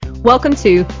Welcome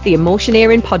to the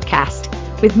Emotioneering Podcast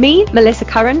with me, Melissa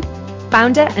Curran,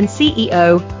 founder and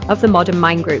CEO of the Modern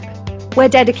Mind Group. We're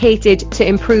dedicated to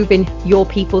improving your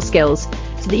people skills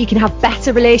so that you can have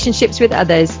better relationships with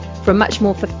others for a much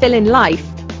more fulfilling life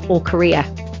or career.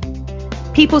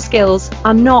 People skills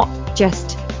are not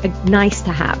just a nice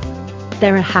to have,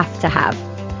 they're a have to have.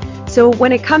 So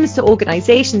when it comes to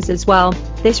organizations as well,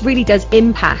 this really does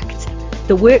impact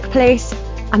the workplace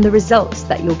and the results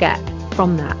that you'll get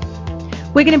from that.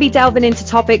 We're going to be delving into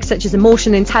topics such as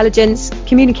emotional intelligence,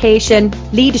 communication,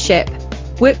 leadership,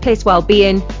 workplace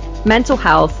well-being, mental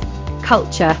health,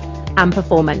 culture, and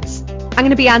performance. I'm going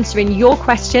to be answering your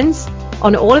questions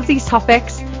on all of these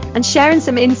topics and sharing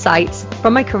some insights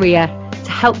from my career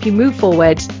to help you move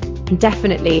forward and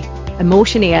definitely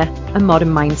emotioneer a modern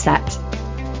mindset.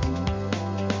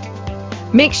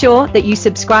 Make sure that you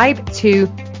subscribe to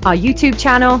our YouTube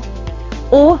channel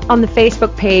or on the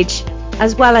Facebook page,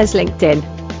 as well as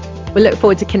LinkedIn. We look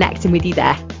forward to connecting with you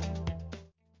there.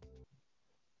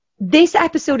 This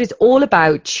episode is all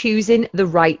about choosing the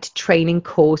right training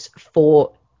course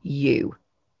for you,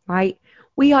 right?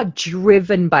 We are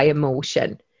driven by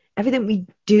emotion. Everything we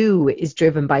do is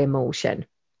driven by emotion.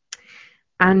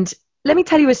 And let me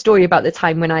tell you a story about the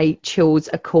time when I chose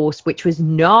a course which was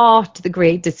not the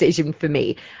great decision for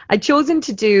me. I'd chosen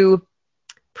to do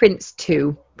Prince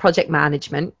 2, Project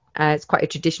Management. It's quite a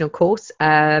traditional course,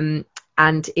 and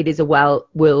it is a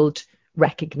world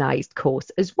recognized course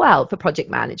as well for project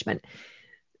management.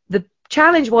 The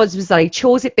challenge was that I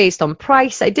chose it based on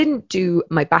price. I didn't do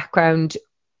my background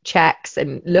checks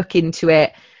and look into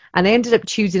it, and I ended up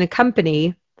choosing a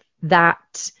company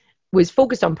that was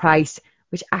focused on price,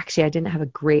 which actually I didn't have a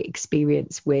great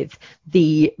experience with.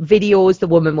 The videos, the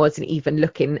woman wasn't even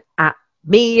looking at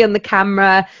me on the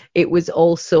camera. It was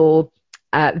also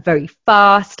very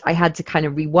fast. I had to kind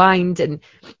of rewind and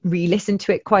re-listen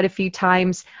to it quite a few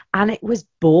times, and it was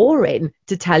boring,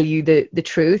 to tell you the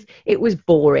truth. It was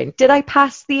boring. Did I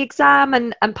pass the exam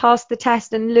and pass the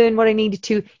test and learn what I needed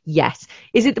to? Yes.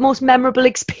 Is it the most memorable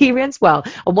experience? Well,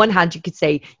 on one hand you could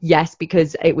say yes,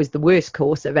 because it was the worst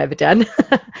course I've ever done.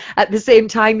 At the same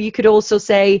time, you could also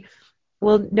say,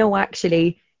 well, no,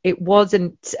 actually it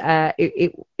wasn't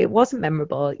it wasn't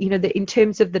memorable. You know, in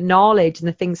terms of the knowledge and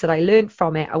the things that I learned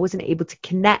from it, I wasn't able to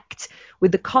connect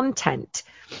with the content.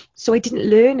 So I didn't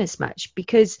learn as much,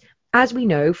 because as we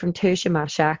know from Tertia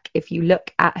Mashak, if you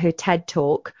look at her TED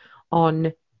talk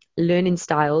on learning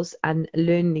styles and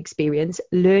learning experience,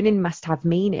 learning must have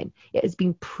meaning. It has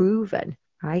been proven,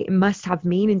 right? It must have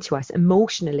meaning to us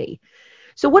emotionally.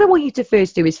 So what I want you to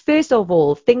first do is, first of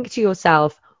all, think to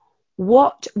yourself,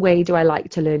 what way do I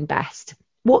like to learn best?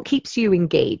 What keeps you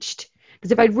engaged?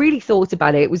 Because if I'd really thought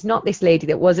about it, it was not this lady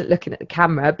that wasn't looking at the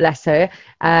camera, bless her.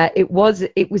 It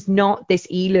was not this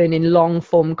e-learning long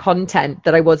form content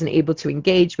that I wasn't able to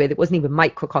engage with. It wasn't even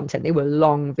micro content. They were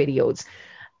long videos.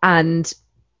 And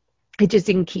it just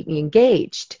didn't keep me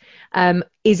engaged.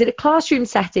 Is it a classroom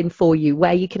setting for you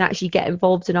where you can actually get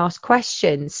involved and ask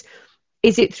questions?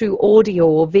 Is it through audio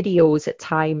or videos at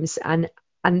times? And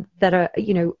that are,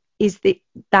 you know, is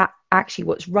that actually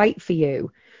what's right for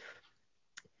you?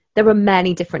 There are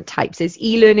many different types. There's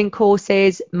e-learning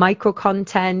courses, micro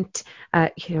content.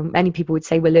 Many people would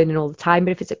say we're learning all the time,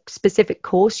 but if it's a specific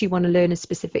course, you want to learn a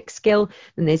specific skill,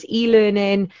 then there's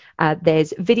e-learning,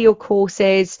 there's video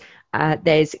courses,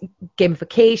 there's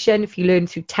gamification, if you learn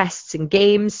through tests and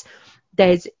games.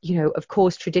 There's, of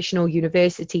course, traditional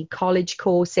university, college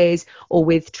courses, or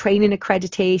with training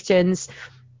accreditations.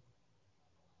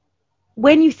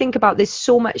 When you think about, there's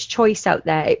so much choice out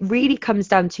there, it really comes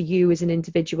down to you as an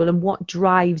individual and what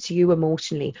drives you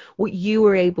emotionally, what you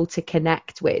are able to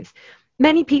connect with.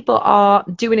 Many people are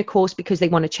doing a course because they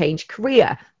want to change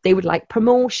career. They would like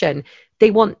promotion.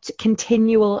 They want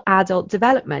continual adult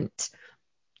development.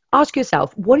 Ask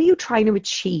yourself, what are you trying to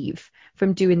achieve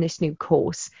from doing this new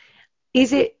course?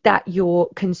 Is it that you're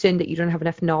concerned that you don't have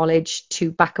enough knowledge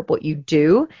to back up what you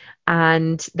do,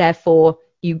 and therefore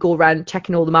you go around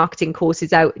checking all the marketing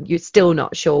courses out and you're still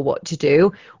not sure what to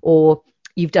do? Or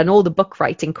you've done all the book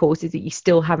writing courses that you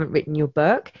still haven't written your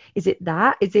book? Is it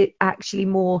that? Is it actually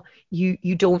more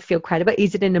you don't feel credible?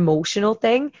 Is it an emotional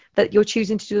thing that you're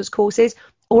choosing to do those courses?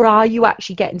 Or are you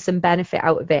actually getting some benefit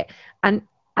out of it?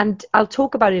 And I'll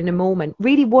talk about it in a moment.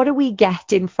 Really, what are we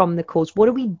getting from the course? What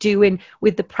are we doing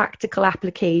with the practical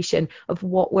application of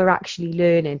what we're actually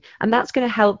learning? And that's going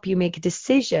to help you make a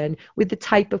decision with the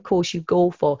type of course you go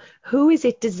for. Who is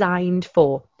it designed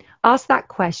for? Ask that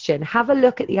question. Have a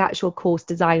look at the actual course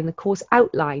design and the course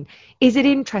outline. Is it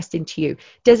interesting to you?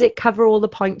 Does it cover all the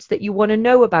points that you want to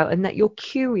know about and that you're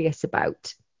curious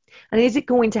about? And is it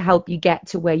going to help you get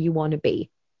to where you want to be,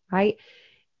 right?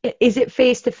 Is it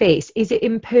face to face? Is it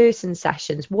in person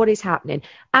sessions? What is happening?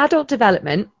 Adult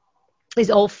development is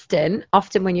often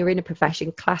when you're in a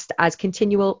profession classed as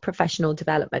continual professional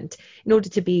development. In order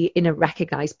to be in a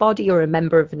recognized body or a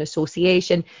member of an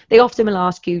association, they often will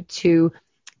ask you to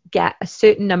get a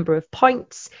certain number of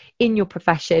points in your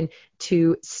profession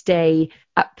to stay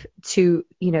up to,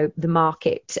 the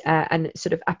market, and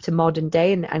sort of up to modern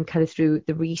day, and kind of through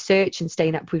the research and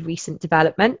staying up with recent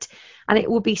development. And it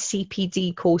will be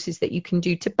CPD courses that you can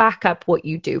do to back up what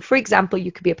you do. For example,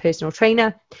 you could be a personal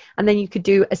trainer, and then you could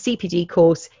do a CPD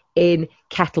course in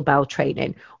kettlebell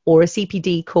training, or a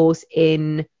CPD course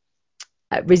in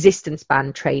resistance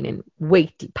band training,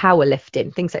 weight,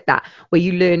 powerlifting, things like that, where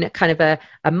you learn kind of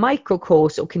a micro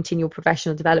course or continual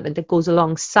professional development that goes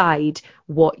alongside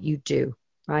what you do,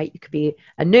 right? You could be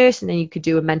a nurse and then you could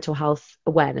do a mental health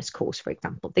awareness course, for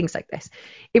example, things like this.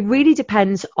 It really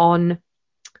depends on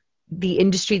the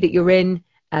industry that you're in,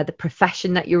 the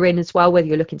profession that you're in as well, whether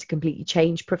you're looking to completely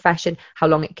change profession, how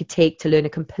long it could take to learn a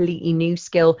completely new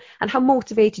skill, and how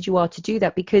motivated you are to do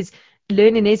that, because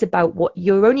learning is about what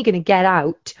you're only going to get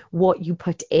out what you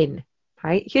put in,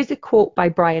 right? Here's a quote by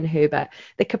Brian Herbert: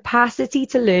 "The capacity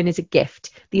to learn is a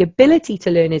gift. The ability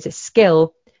to learn is a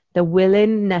skill. The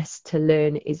willingness to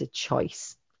learn is a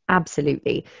choice."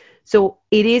 Absolutely. So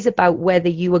it is about whether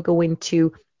you are going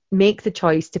to make the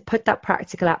choice to put that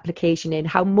practical application in,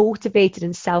 how motivated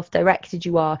and self-directed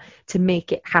you are to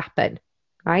make it happen,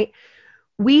 right?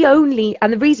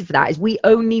 And the reason for that is we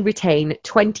only retain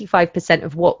 25%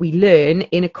 of what we learn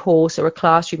in a course or a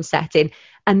classroom setting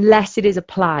unless it is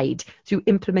applied through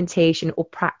implementation or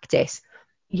practice.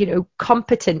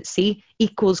 Competency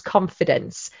equals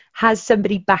confidence. Has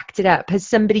somebody backed it up? Has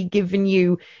somebody given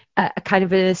you a kind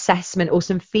of an assessment or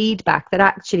some feedback that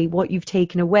actually what you've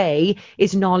taken away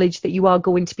is knowledge that you are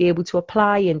going to be able to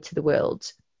apply into the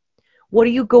world? What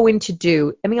are you going to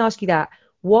do? Let me ask you that.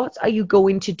 What are you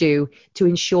going to do to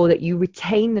ensure that you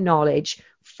retain the knowledge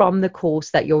from the course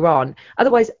that you're on?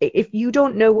 Otherwise, if you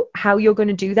don't know how you're going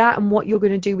to do that and what you're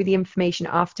going to do with the information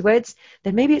afterwards,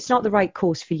 then maybe it's not the right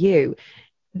course for you.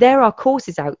 There are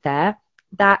courses out there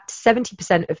that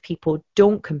 70% of people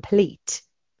don't complete.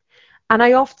 And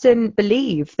I often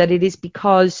believe that it is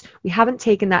because we haven't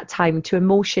taken that time to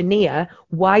emotioneer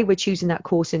why we're choosing that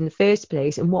course in the first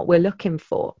place and what we're looking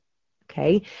for.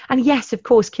 Okay. And yes, of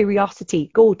course, curiosity,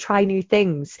 go try new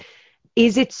things.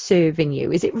 Is it serving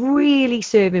you? Is it really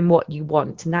serving what you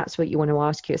want? And that's what you want to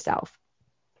ask yourself.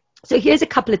 So here's a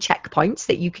couple of checkpoints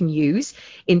that you can use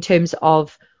in terms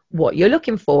of what you're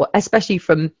looking for, especially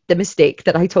from the mistake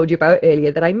that I told you about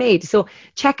earlier that I made. So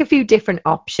check a few different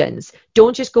options.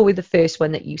 Don't just go with the first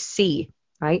one that you see,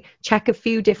 right? Check a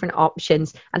few different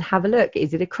options and have a look.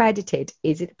 Is it accredited?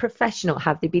 Is it professional?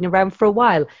 Have they been around for a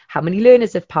while? How many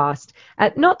learners have passed?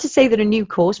 Not to say that a new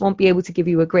course won't be able to give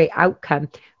you a great outcome.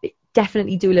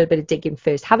 Definitely do a little bit of digging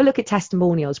first. Have a look at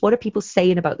testimonials. What are people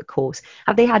saying about the course?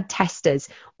 Have they had testers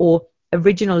or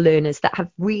original learners that have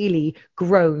really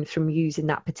grown from using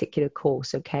that particular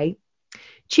course? Okay.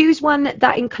 Choose one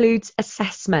that includes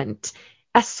assessment.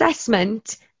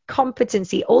 Assessment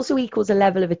competency also equals a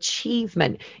level of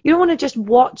achievement. You don't want to just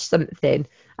watch something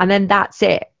and then that's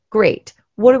it. Great.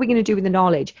 What are we going to do with the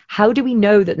knowledge? How do we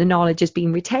know that the knowledge is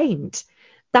being retained?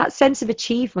 That sense of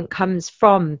achievement comes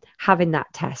from having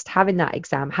that test, having that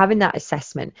exam, having that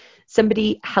assessment,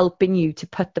 somebody helping you to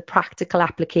put the practical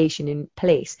application in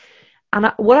place.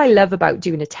 And what I love about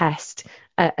doing a test,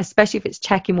 especially if it's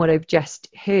checking what I've just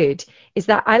heard, is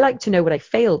that I like to know what I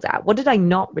failed at. What did I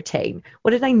not retain?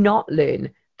 What did I not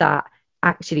learn that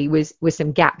actually was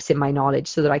some gaps in my knowledge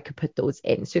so that I could put those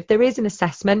in? So if there is an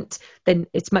assessment, then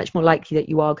it's much more likely that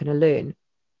you are going to learn.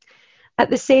 At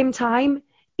the same time,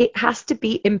 it has to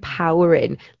be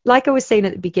empowering. Like I was saying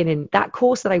at the beginning, that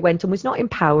course that I went on was not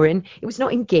empowering, it was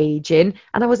not engaging,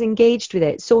 and I was engaged with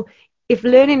it. So if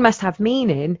learning must have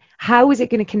meaning, how is it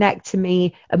going to connect to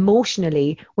me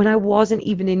emotionally when I wasn't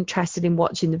even interested in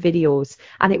watching the videos?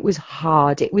 And it was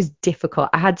hard, it was difficult.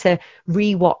 I had to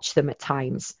re-watch them at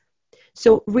times.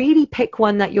 So really pick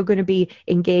one that you're going to be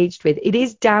engaged with. It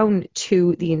is down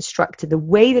to the instructor, the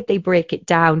way that they break it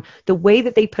down, the way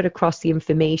that they put across the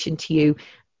information to you,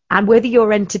 and whether you're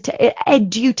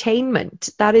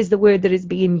edutainment. That is the word that is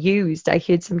being used. I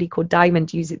heard somebody called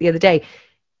Diamond use it the other day.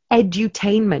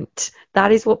 Edutainment.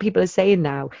 That is what people are saying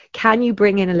now. Can you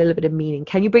bring in a little bit of meaning?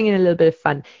 Can you bring in a little bit of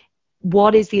fun?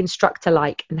 What is the instructor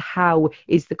like, and how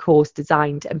is the course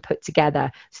designed and put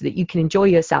together so that you can enjoy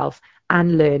yourself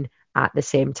and learn at the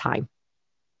same time?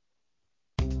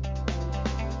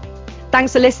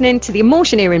 Thanks for listening to the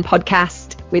Emotioneering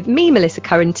podcast. with me, Melissa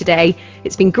Curran, today.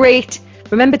 It's been great.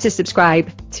 Remember to subscribe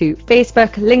to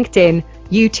Facebook, LinkedIn,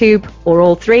 YouTube, or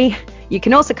all three. You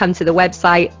can also come to the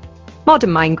website,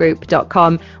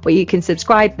 modernmindgroup.com, where you can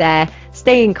subscribe there,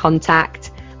 stay in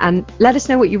contact, and let us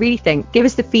know what you really think. Give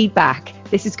us the feedback.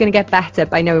 This is going to get better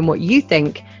by knowing what you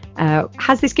think.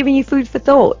 Has this given you food for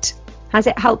thought? Has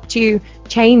it helped you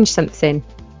change something?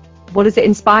 What has it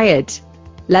inspired?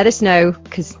 Let us know,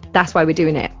 because that's why we're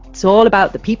doing it. It's all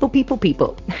about the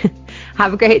people.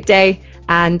 Have a great day,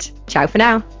 and ciao for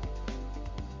now.